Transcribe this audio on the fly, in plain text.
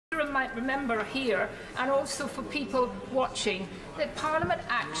might remember here, and also for people watching, that Parliament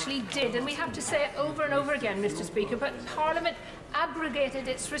actually did, and we have to say it over and over again, Mr. Speaker, but Parliament abrogated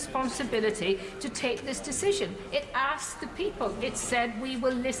its responsibility to take this decision. It asked the people. It said, we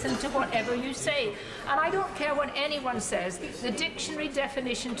will listen to whatever you say. And I don't care what anyone says. The dictionary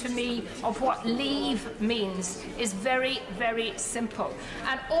definition to me of what leave means is very, very simple.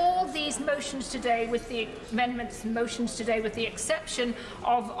 And all these motions today, with the amendments and motions today, with the exception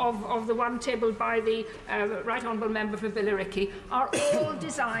of the one tabled by the Right Honourable Member for Billericay, are all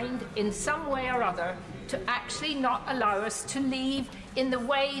designed in some way or other to actually not allow us to leave in the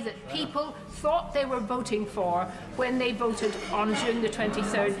way that people thought they were voting for when they voted on June the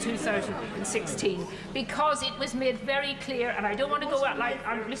 23rd, 2016, because it was made very clear, and I don't want to go out like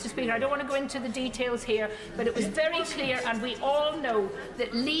Mr. Speaker, I don't want to go into the details here, but it was very clear, and we all know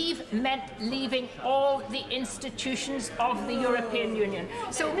that leave meant leaving all the institutions of the European Union.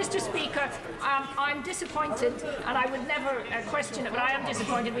 So, Mr. Speaker, I'm disappointed, and I would never question it, but I am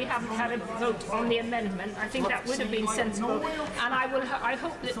disappointed we haven't had a vote on the amendment. I think that would have been sensible, and I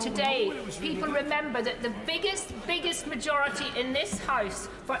hope that today people remember that the biggest majority in this House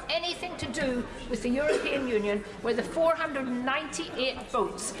for anything to do with the European Union were the 498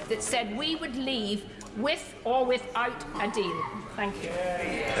 votes that said we would leave with or without a deal. Thank you.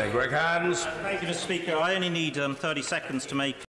 Greg Hands. Thank you, Mr. Speaker. I only need 30 seconds to make